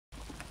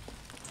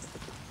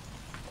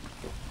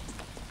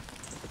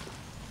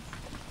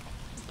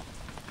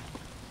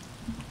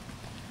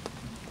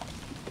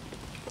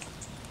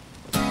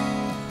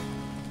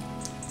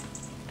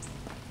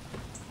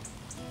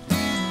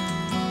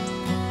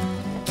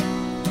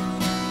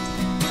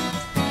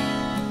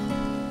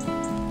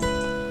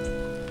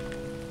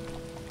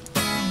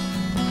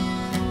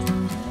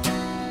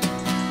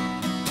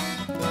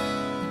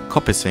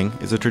Coppicing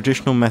is a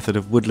traditional method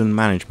of woodland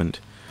management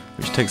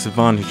which takes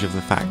advantage of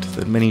the fact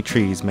that many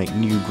trees make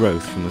new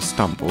growth from the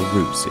stump or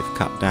roots if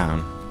cut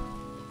down.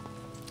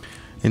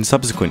 In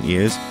subsequent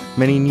years,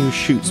 many new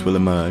shoots will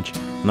emerge,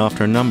 and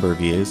after a number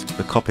of years,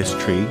 the coppice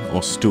tree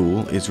or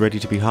stool is ready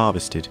to be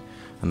harvested,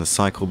 and the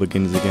cycle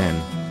begins again.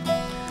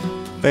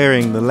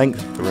 Varying the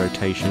length of the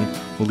rotation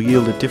will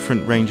yield a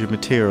different range of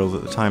materials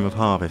at the time of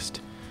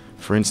harvest.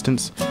 For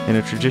instance, in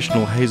a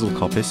traditional hazel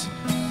coppice,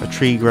 a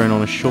tree grown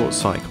on a short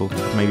cycle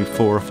of maybe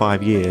 4 or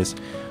 5 years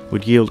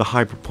would yield a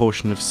high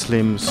proportion of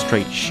slim,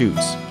 straight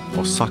shoots,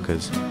 or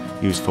suckers,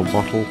 used for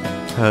wattle,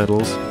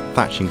 hurdles,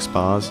 thatching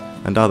spars,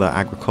 and other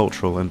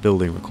agricultural and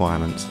building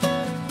requirements.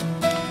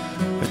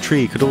 A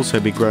tree could also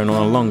be grown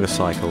on a longer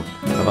cycle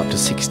of up to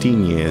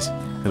 16 years,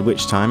 at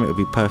which time it would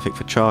be perfect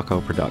for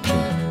charcoal production,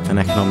 an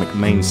economic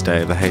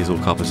mainstay of the hazel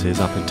coppices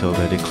up until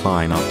their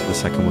decline after the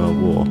Second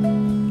World War.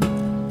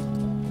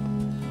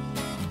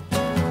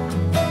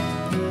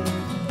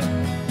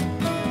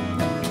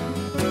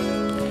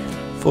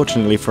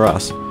 Fortunately for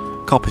us,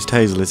 coppiced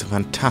hazel is a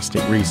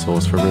fantastic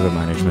resource for river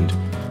management,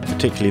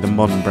 particularly the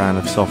modern brand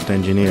of soft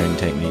engineering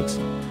techniques.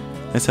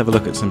 Let's have a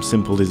look at some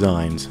simple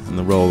designs and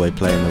the role they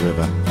play in the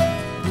river.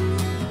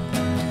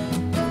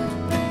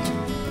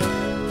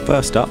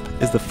 First up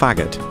is the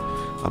faggot,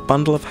 a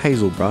bundle of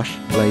hazel brush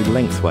laid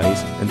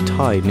lengthways and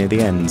tied near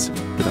the ends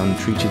with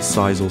untreated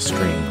sisal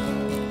string.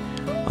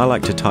 I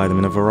like to tie them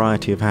in a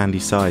variety of handy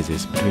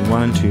sizes, between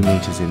 1 and 2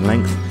 meters in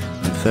length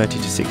and 30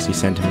 to 60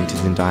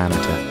 centimeters in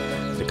diameter,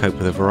 to cope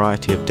with a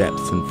variety of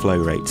depths and flow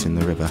rates in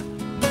the river.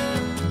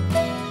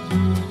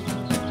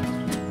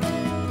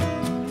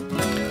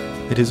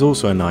 It is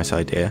also a nice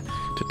idea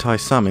to tie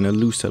some in a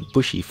looser,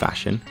 bushy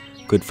fashion,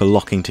 good for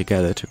locking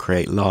together to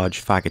create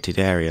large faggoted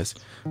areas,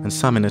 and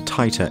some in a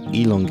tighter,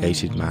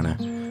 elongated manner,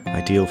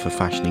 ideal for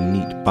fashioning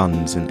neat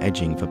bunds and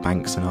edging for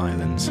banks and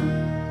islands.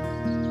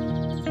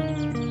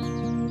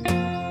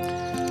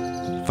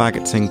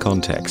 Faggots in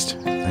context,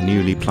 a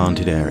newly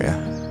planted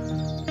area.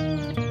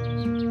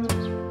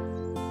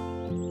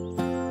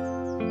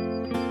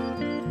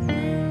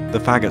 The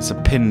faggots are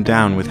pinned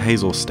down with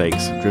hazel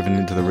stakes driven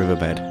into the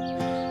riverbed.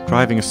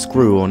 Driving a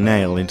screw or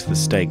nail into the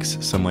stakes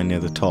somewhere near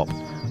the top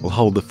will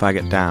hold the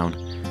faggot down,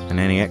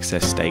 and any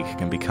excess stake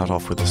can be cut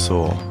off with a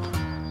saw.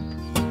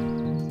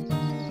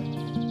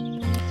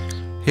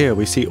 Here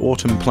we see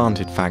autumn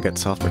planted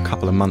faggots after a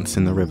couple of months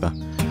in the river.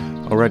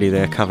 Already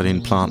they are covered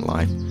in plant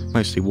life,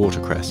 mostly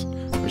watercress,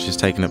 which has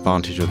taken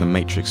advantage of the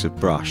matrix of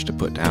brush to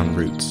put down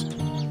roots.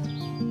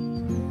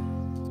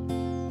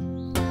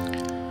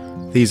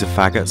 These are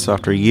faggots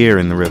after a year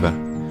in the river,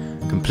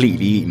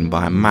 completely eaten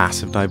by a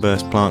mass of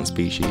diverse plant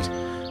species,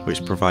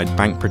 which provide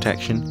bank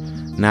protection,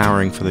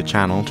 narrowing for the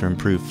channel to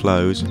improve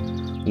flows,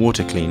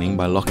 water cleaning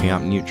by locking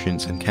up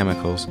nutrients and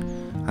chemicals,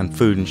 and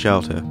food and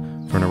shelter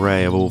for an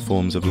array of all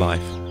forms of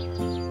life.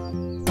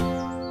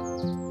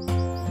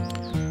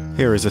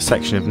 Here is a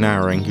section of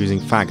narrowing using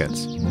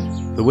faggots.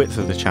 The width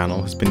of the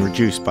channel has been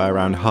reduced by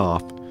around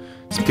half,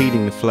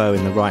 speeding the flow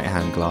in the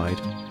right-hand glide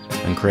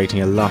and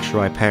creating a lush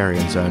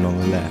riparian zone on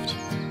the left.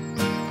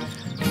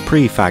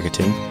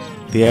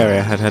 Pre-faggoting, the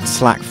area had had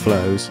slack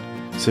flows,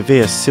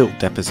 severe silt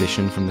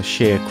deposition from the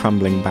sheer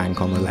crumbling bank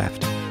on the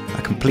left,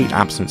 a complete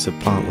absence of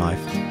plant life,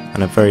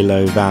 and a very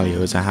low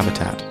value as a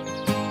habitat.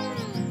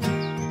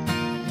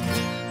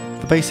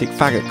 The basic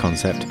faggot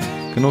concept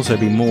can also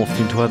be morphed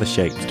into other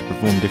shapes to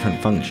perform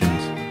different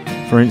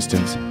functions. For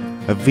instance,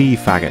 a V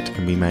faggot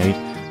can be made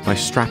by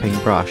strapping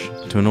brush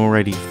to an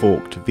already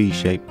forked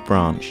V-shaped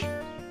branch.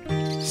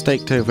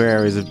 Staked over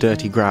areas of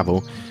dirty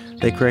gravel,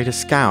 they create a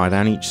scour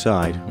down each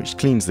side, which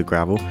cleans the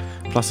gravel,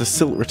 plus a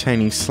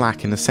silt-retaining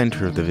slack in the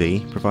centre of the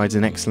V provides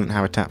an excellent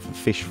habitat for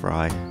fish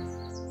fry.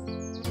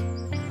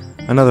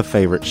 Another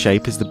favourite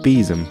shape is the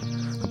besom,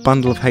 a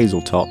bundle of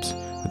hazel tops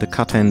with the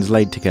cut ends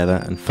laid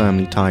together and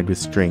firmly tied with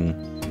string.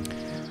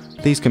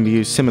 These can be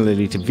used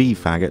similarly to V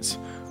faggots,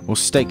 or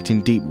staked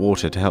in deep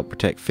water to help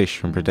protect fish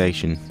from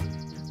predation.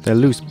 Their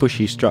loose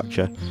bushy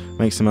structure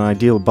makes them an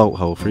ideal bolt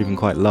hole for even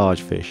quite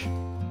large fish.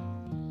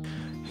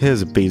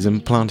 Here's a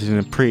besom planted in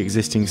a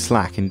pre-existing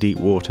slack in deep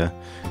water,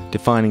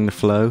 defining the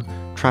flow,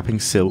 trapping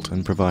silt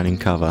and providing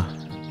cover.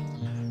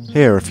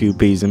 Here a few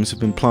besoms have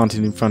been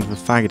planted in front of a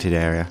faggoted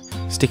area,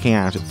 sticking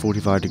out at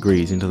 45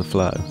 degrees into the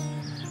flow.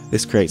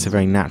 This creates a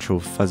very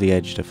natural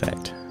fuzzy-edged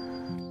effect.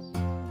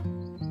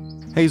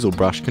 Hazel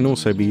brush can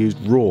also be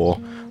used raw,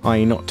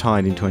 i.e. not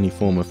tied into any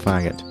form of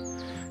faggot.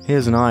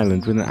 Here's an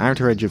island with an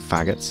outer edge of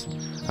faggots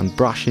and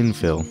brush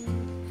infill.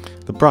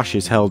 The brush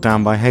is held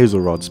down by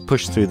hazel rods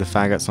pushed through the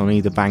faggots on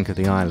either bank of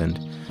the island.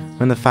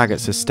 When the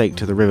faggots are staked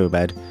to the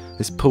riverbed,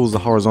 this pulls the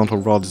horizontal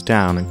rods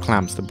down and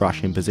clamps the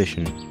brush in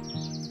position.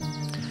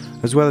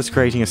 As well as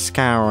creating a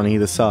scour on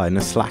either side and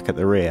a slack at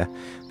the rear,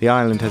 the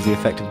island has the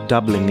effect of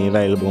doubling the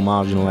available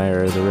marginal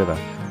area of the river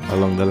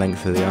along the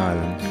length of the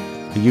island,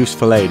 a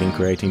useful aid in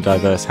creating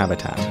diverse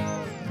habitat.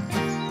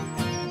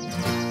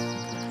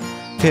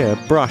 Here,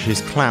 brush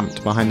is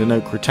clamped behind an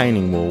oak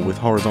retaining wall with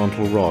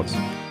horizontal rods,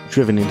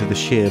 driven into the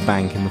sheer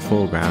bank in the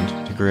foreground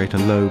to create a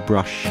low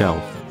brush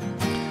shelf.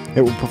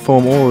 It will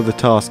perform all of the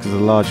tasks as a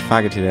large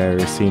faggoted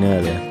area seen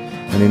earlier,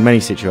 and in many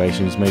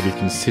situations may be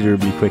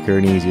considerably quicker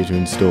and easier to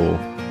install.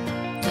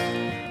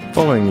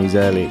 Following these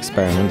early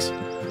experiments,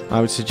 I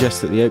would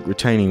suggest that the oak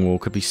retaining wall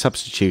could be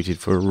substituted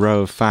for a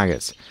row of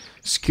faggots,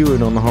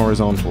 skewered on the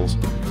horizontals,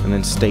 and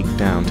then staked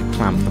down to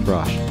clamp the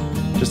brush,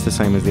 just the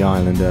same as the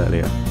island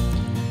earlier.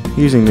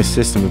 Using this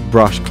system of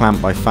brush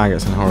clamped by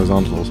faggots and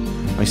horizontals,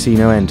 I see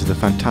no end to the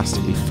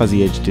fantastically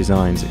fuzzy-edged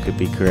designs that could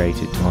be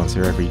created to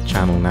answer every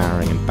channel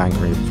narrowing and bank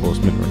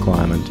reinforcement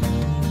requirement.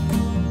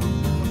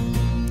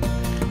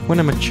 When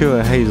a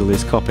mature hazel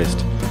is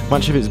coppiced,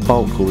 much of its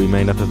bulk will be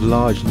made up of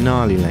large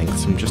gnarly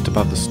lengths from just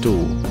above the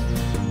stool.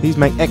 These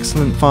make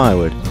excellent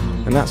firewood,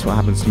 and that's what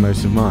happens to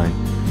most of mine,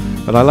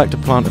 but I like to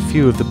plant a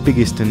few of the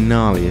biggest and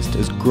gnarliest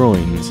as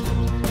groins.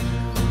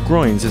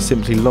 Groins are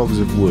simply logs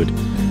of wood,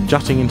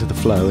 jutting into the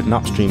flow at an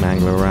upstream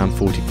angle of around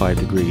 45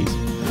 degrees.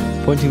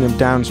 Pointing them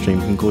downstream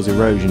can cause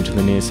erosion to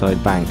the near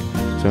side bank,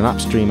 so an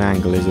upstream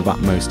angle is of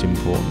utmost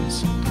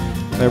importance.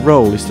 Their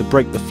role is to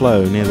break the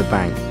flow near the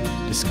bank,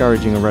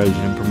 discouraging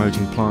erosion and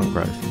promoting plant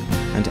growth,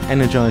 and to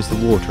energise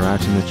the water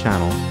out in the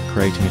channel,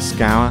 creating a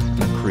scour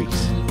and a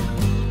crease.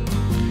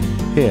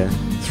 Here,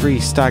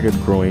 3 staggered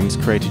groins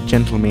create a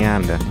gentle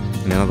meander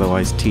in an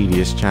otherwise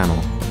tedious channel.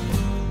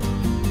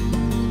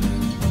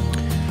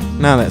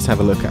 Now let's have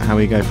a look at how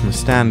we go from a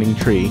standing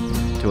tree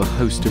to a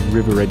host of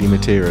river-ready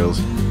materials.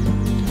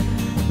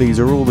 These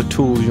are all the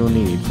tools you'll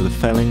need for the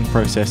felling,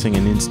 processing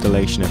and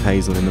installation of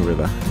hazel in the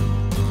river.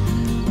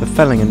 The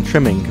felling and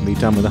trimming can be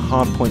done with a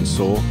hardpoint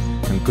saw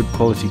and good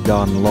quality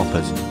garden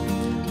loppers.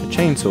 A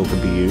chainsaw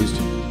can be used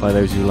by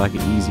those who like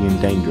it easy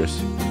and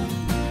dangerous.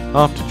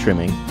 After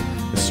trimming,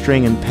 a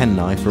string and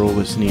penknife are all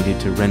that's needed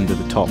to render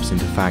the tops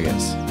into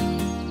faggots.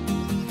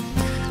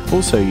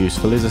 Also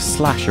useful is a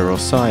slasher or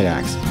side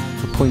axe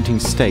for pointing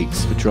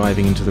stakes for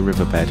driving into the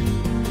riverbed.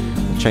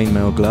 A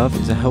chainmail glove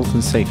is a health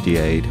and safety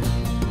aid.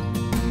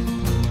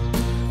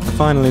 The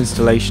final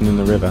installation in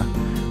the river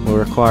will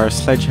require a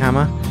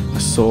sledgehammer, a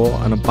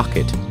saw and a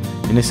bucket,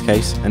 in this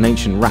case an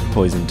ancient rat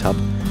poison tub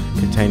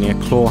containing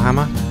a claw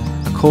hammer,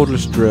 a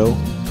cordless drill,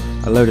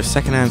 a load of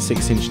second-hand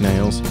 6-inch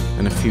nails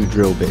and a few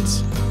drill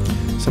bits.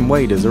 Some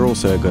waders are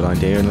also a good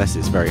idea unless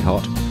it's very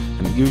hot,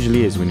 and it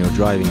usually is when you're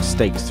driving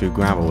stakes through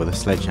gravel with a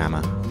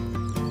sledgehammer.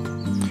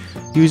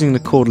 Using the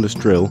cordless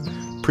drill,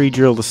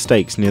 pre-drill the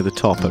stakes near the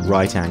top at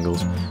right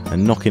angles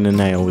and knock in a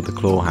nail with the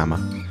claw hammer.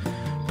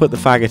 Put the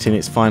faggot in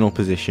its final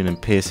position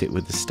and pierce it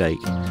with the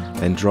stake,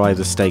 then drive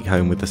the stake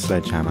home with the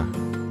sledgehammer.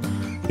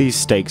 These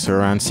stakes are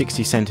around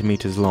 60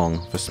 centimeters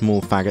long for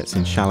small faggots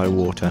in shallow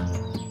water.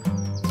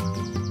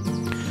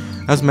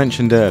 As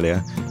mentioned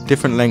earlier,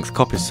 different length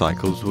coppice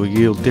cycles will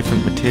yield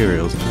different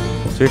materials,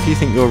 so if you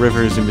think your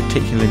river is in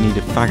particular need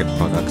of faggot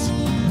products,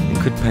 it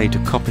could pay to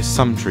coppice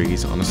some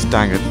trees on a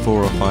staggered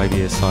 4 or 5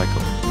 year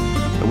cycle,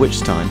 at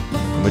which time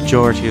the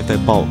majority of their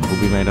bulk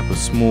will be made up of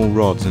small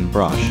rods and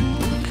brush.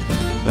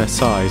 Their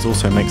size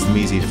also makes them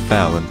easy to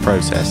fell and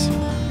process.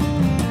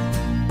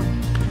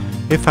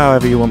 If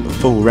however you want the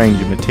full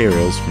range of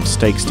materials from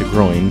stakes to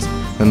groins,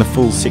 then the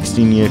full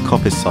 16-year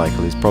coppice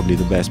cycle is probably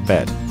the best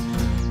bet.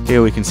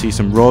 Here we can see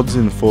some rods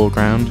in the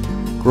foreground,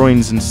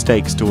 groins and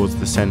stakes towards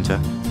the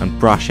centre, and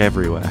brush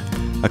everywhere,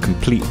 a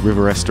complete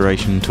river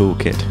restoration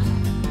toolkit.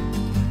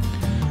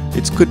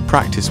 It's good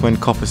practice when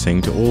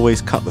coppicing to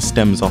always cut the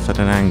stems off at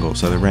an angle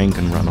so the rain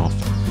can run off.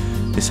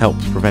 This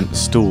helps prevent the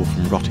stool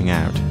from rotting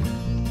out.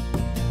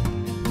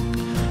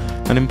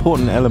 An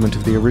important element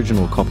of the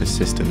original coppice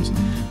systems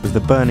was the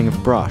burning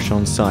of brush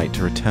on site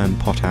to return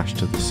potash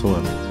to the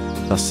soil,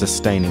 thus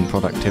sustaining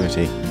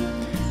productivity.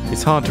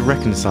 It's hard to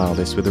reconcile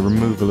this with the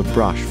removal of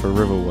brush for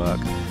river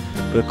work,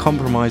 but a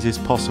compromise is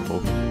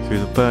possible through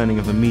the burning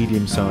of the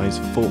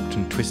medium-sized forked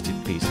and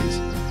twisted pieces,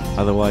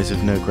 otherwise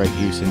of no great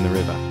use in the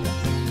river.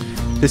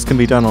 This can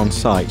be done on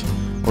site,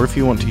 or if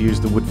you want to use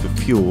the wood for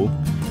fuel,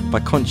 by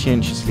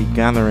conscientiously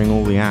gathering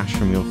all the ash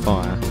from your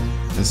fire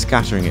and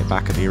scattering it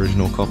back at the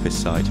original coppice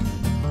site.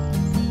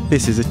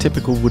 This is a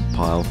typical wood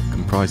pile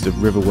comprised of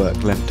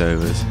riverwork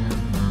leftovers.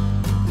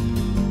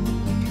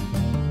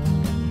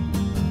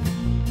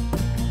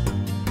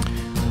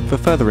 For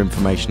further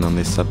information on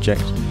this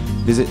subject,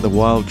 visit the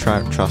Wild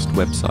Trout Trust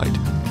website.